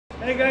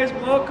Hey guys,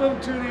 welcome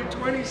to the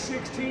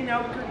 2016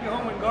 Albuquerque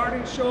Home and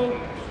Garden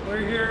Show. We're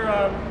here,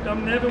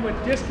 I'm Nevin with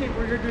Disket.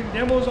 We're here doing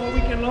demos all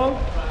weekend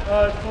long.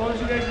 For those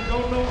of you guys that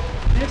don't know,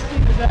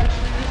 Disket is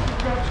actually this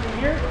contraption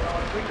here.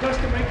 We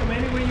custom make them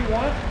any way you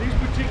want. These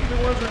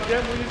particular ones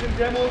we're using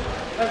demos,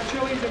 have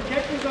chilies and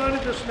geckos on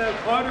it, just have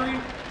pottery.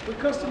 We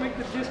custom make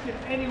the Disket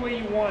any way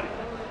you want it.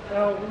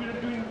 We're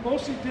doing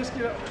mostly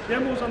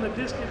demos on the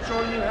Disket,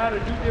 showing you how to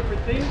do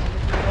different things.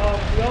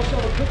 We also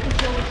have a cooking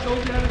show that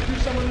shows you how to do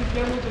some of these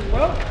demos as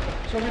well.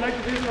 So if you'd like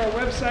to visit our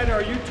website,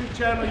 our YouTube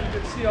channel, you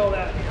can see all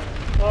that.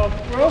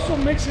 We're also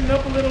mixing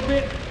up a little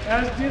bit.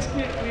 As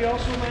Disket, we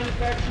also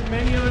manufacture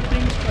many other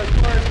things as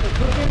far as for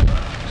cooking.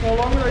 So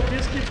along with our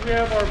Diskets, we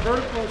have our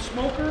vertical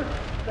smoker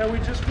that we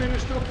just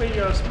finished up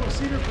a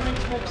cedar plank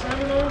smoked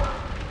salmon on.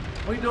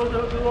 We do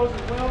those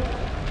as well.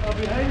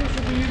 Behind us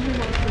we'll be using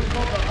what is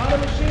called the Auto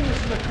Machine.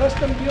 This is a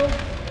custom build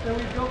that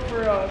we built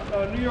for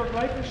New York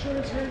Life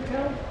Insurance here in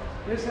town.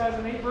 This has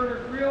an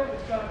 8-burner grill.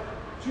 It's got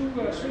two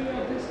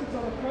swing-out Diskets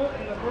on the front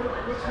and a vertical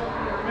wood smoker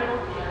in the middle.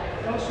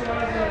 It also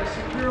has a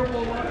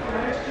securable lock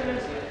for ice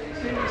chest,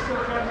 stainless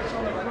steel cabinets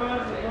on the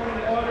front, with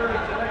running water,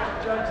 and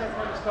electric jugs, that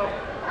kind of stuff.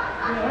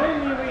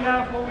 Behind me we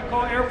have what we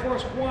call Air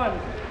Force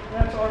One.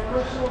 That's our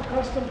personal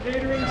custom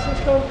catering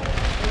system.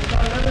 It's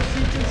got leather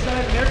seats inside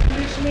and air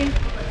conditioning.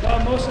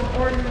 Most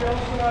importantly, we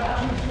also have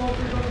two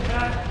smokers on the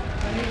back,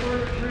 an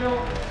 8-burner grill.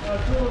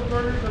 Two of those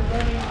burners are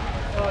running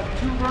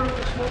 2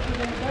 vertical smokers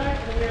on the back,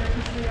 and we have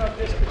 2 swing-out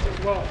Diskets as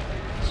well.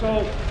 So,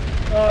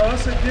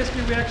 us at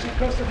Disket, we actually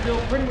custom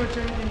build pretty much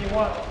anything you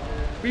want.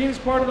 Being as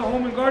part of the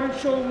Home and Garden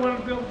Show, we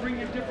want to bring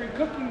you different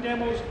cooking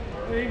demos,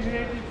 ranging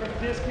anything from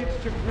Diskets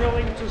to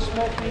grilling to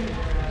smoking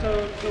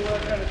to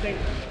that kind of thing.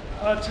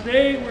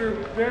 Today, we're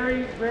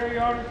very, very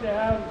honored to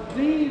have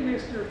the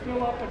Mr.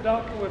 Phil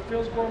Apodaca with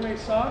Phil's Gourmet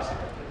Sauce.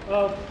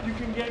 You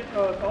can get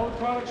all the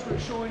products we're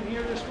showing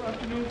here this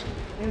afternoon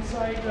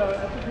inside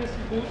at the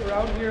Disket booth or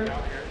out here.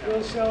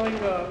 Phil's selling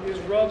his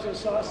rubs and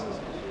sauces,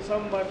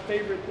 some of my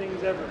favorite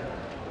things ever.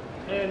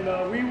 And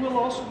we will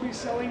also be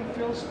selling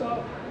Phil's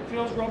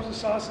rubs and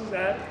sauces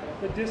at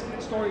the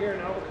Disket store here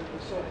in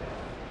Albuquerque. So,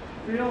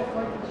 Phil, if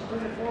I can just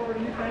bring it forward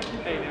to you, thank you.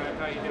 Hey, Nevin,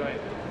 how you doing?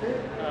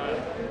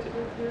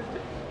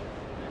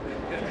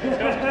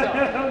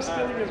 I'm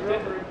stealing his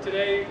rubber.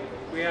 Today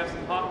we have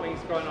some hot wings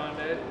going on.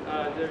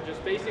 They're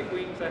just basic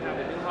wings. I have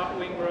a new hot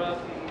wing rub.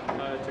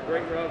 It's a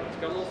great rub. It's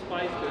got a little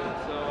spice to it,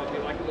 so if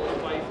you like a little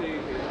spicy,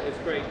 it's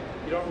great.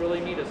 You don't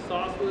really need a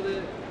sauce with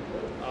it.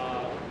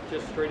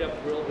 Just straight up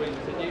grilled wings.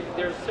 And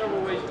there's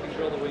several ways you can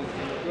grill the wings.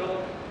 You can grill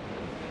them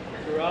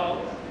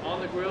throughout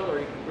on the grill, or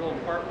you can grill them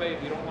part way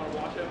if you don't want to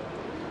wash them.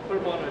 Put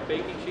them on a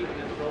baking sheet and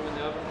then throw them in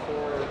the oven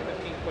for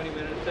 15-20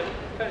 minutes. That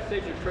kind of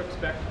saves your trips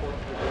back and forth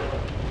to the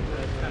grill.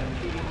 It's kind of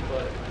cheating,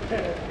 but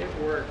it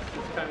works.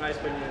 It's kind of nice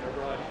when you're in a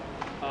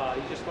rush.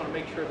 You just want to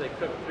make sure they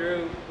cook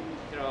through,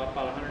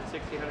 about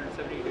 160,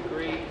 170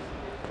 degrees.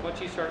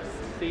 Once you start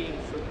seeing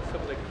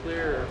some of the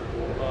clear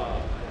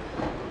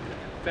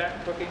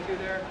fat cooking through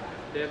there,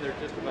 then they're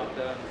just about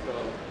done. So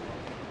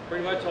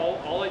pretty much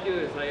all I do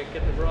is I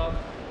get the rub,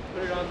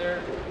 put it on there,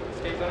 it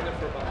stays on there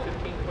for about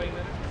 15-20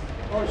 minutes.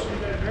 Oh, so you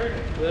let it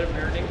marinate? Let it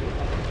marinate for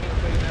about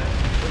 15-20 minutes.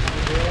 Put it on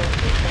the grill.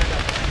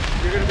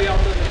 You're going to be out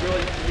there on the grill.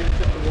 You can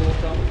put the rule of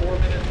thumb 4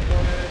 minutes, 4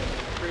 minutes,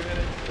 3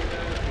 minutes, 2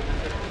 minutes, and then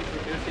just keep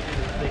reducing it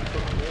as they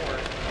cook more.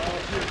 Oh,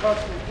 so you're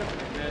constantly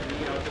cooking. And then,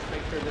 just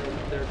make sure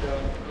they're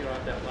done,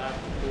 at that last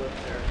flip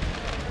there.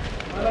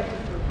 I like to,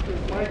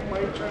 my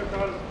trying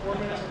to is 4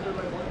 minutes and do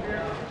like one beer,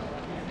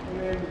 and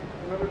then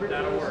another beer.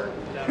 That'll work.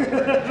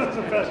 That's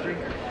a fast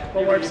drinker.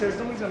 My wife says,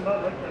 don't I'm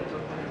not like that.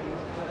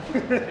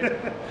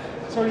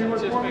 So you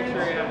want just 4 make minutes?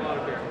 sure you have a lot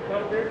of beer. A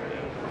lot of beer?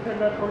 Yeah. And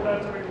not too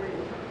many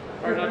wings.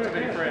 Or not too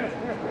many friends.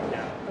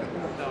 Yeah.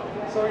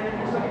 So you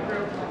use the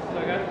grill?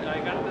 So I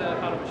got the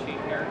hot machine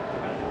here. I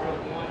got the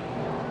grilled one.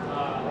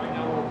 Right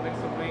now we'll mix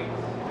some wings.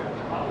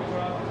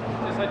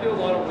 I do a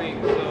lot of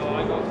wings, so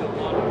I go to a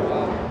lot of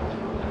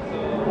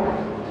So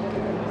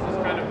this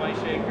is kind of my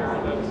shaker.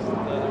 That's the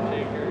other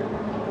shaker.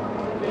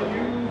 Did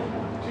you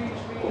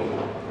teach me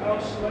how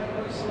to select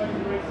the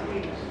right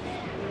wings?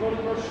 You go to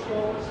the grocery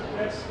store, what's the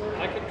best store?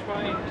 I can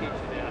try and teach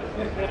you that.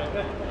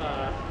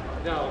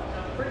 No,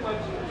 pretty much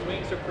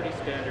wings are pretty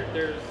standard.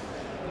 If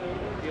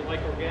you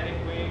like organic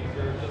wings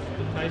or just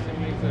the Tyson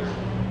wings,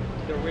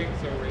 their wings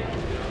are ranged.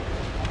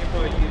 You can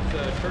probably use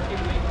turkey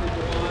wings if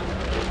you want,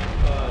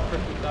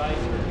 turkey thighs,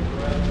 turkey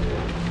breast,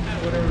 kind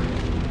of whatever you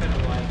kind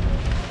of like.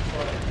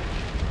 But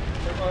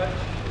pretty much.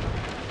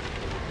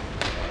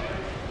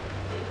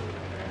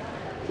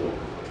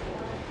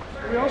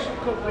 We also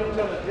cook wings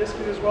on the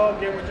Disket as well.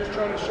 Again, we're just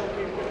trying to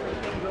showcase different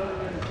things other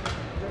than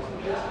just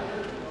the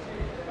Disket.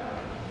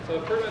 So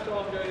pretty much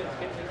all I'm doing is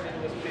getting these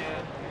in this pan,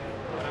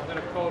 and I'm going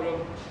to coat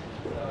them.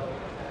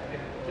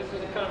 This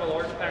is kind of a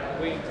large pack of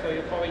wings, so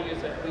you'll probably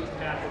use at least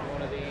half of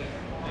one of these.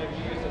 If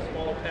you use a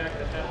smaller pack,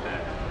 the half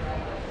pack,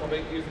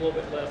 probably use a little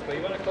bit less, but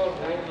you want to coat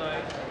them real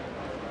nice.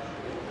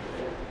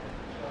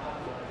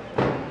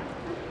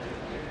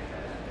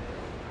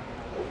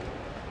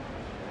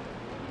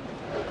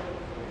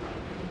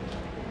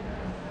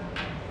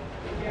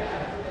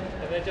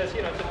 And just,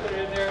 you know, just put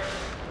it in there,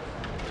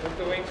 move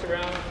the wings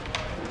around.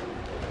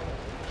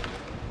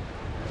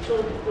 So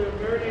the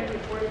marinade in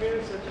 20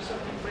 minutes, that's just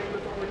something you play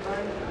with over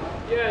time?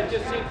 Yeah, it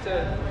just seems to,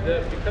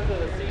 because of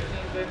the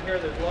seasonings in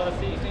here, there's a lot of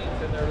seasonings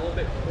and they're a little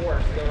bit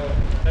coarse, so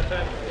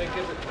sometimes it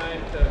gives it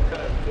time to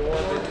kind of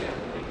absorb it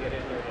and get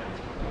in there.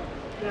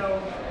 Now,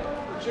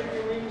 the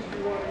chicken wings, do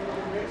you want to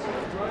rinse them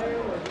and dry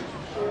them, or just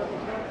show up the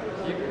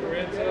temperature? You can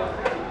rinse them.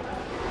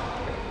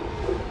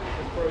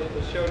 Just for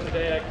the show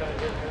today, I kind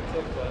of didn't rinse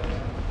them, but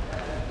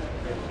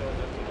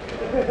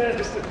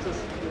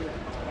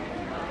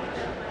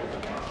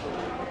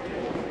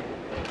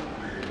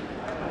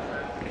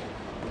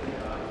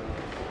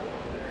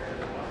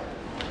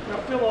Now,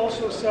 Phil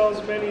also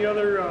sells many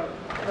other,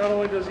 not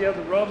only does he have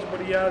the rubs, but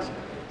he has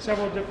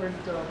several different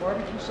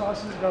barbecue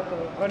sauces. He's got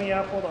the honey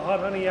apple, the hot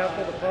honey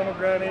apple, the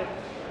pomegranate,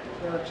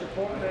 the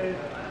chipotle.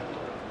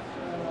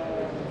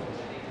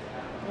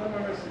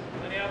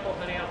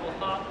 honey apple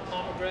hot,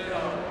 pomegranate,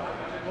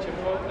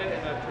 chipotle, and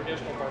a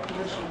traditional barbecue.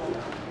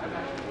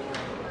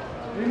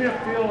 We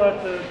met Phil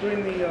at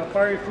doing the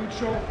Fiery Food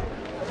Show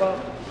about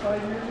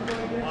 5 years ago,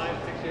 I guess.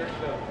 5, 6 years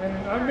ago. And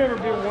I've never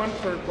been one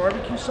for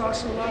barbecue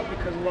sauce a lot,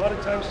 because a lot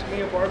of times to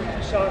me a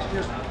barbecue sauce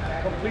just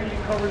completely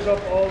covers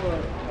up all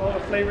the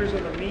flavors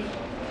of the meat.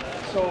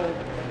 So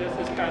this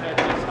is kind of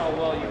just how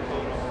well you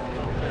coat them.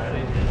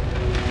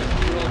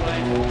 Real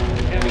nice,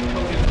 heavy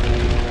coating.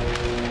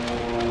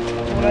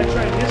 When I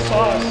tried his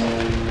sauce,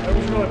 I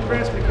was real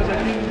impressed because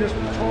I didn't just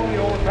totally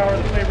overpower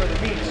the flavor of the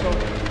meat. So I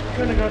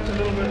kind of got to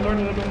learn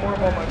a little bit more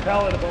about my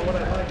palate, about what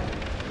I like.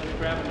 Let me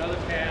grab another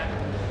pan.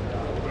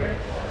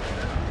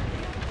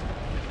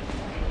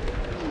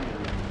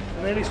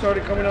 And then he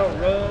started coming out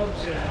with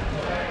rubs and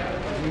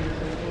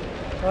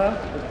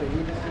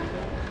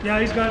yeah,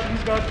 he's got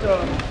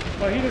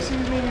fajita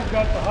seasoning. He's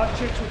got the hot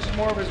chicks, which is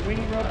more of his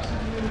weenie rub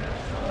seasoning.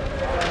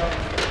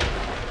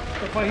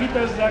 The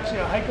fajitas is actually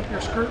a hike up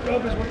your skirt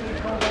rub, is what they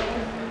call that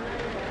one.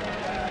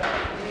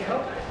 Any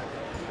help?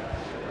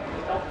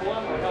 Help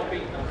one or help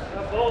eat them?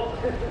 Both.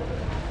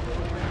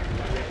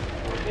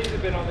 These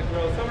have been on the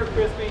grill. Some are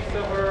crispy,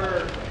 some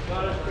are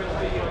not as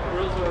crispy. You know,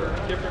 grills are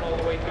different all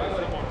the way through.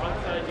 Some are hot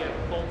side, you have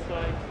a cold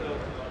side. So,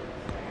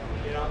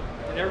 you know,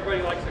 and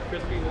everybody likes a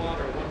crispy one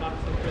or one not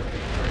so crispy.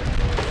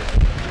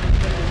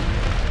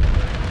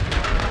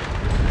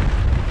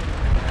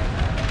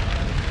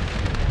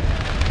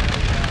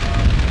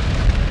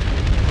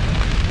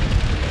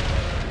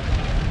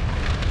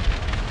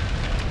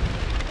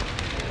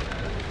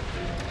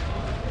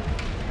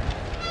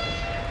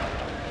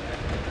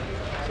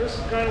 This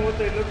is kind of what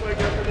they look like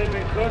after they've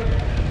been cooked.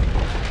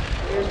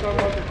 Here's talking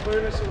about the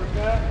clearness of the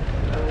fat.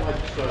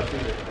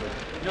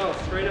 No,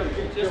 straight up,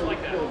 just like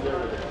that. Yeah.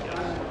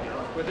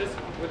 With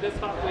this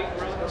hot wing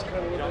rub, That's kind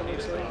of you what don't it need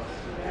looks a like.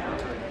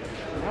 sauce.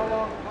 How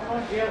long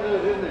do you have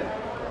those in there?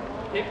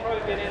 They've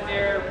probably been in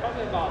there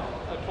probably about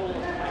a total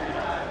of 5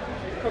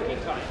 minutes. Cooking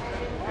time,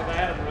 because I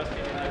had them resting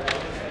in there.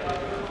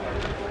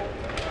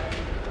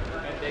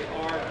 And they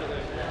are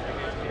delicious.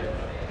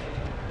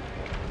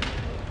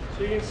 So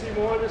you can see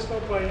more of this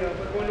stuff by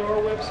going to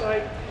our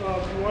website.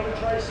 If you want to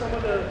try some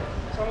of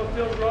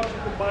Phil's rubs,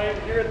 you can buy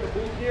it here at the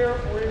booth here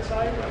or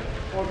inside.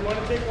 Or if you want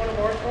to take one of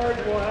our cards,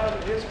 we'll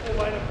have his full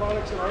line of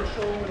products at our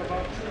show in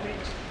about 2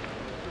 weeks.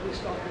 We'll be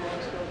stocking all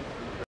this stuff.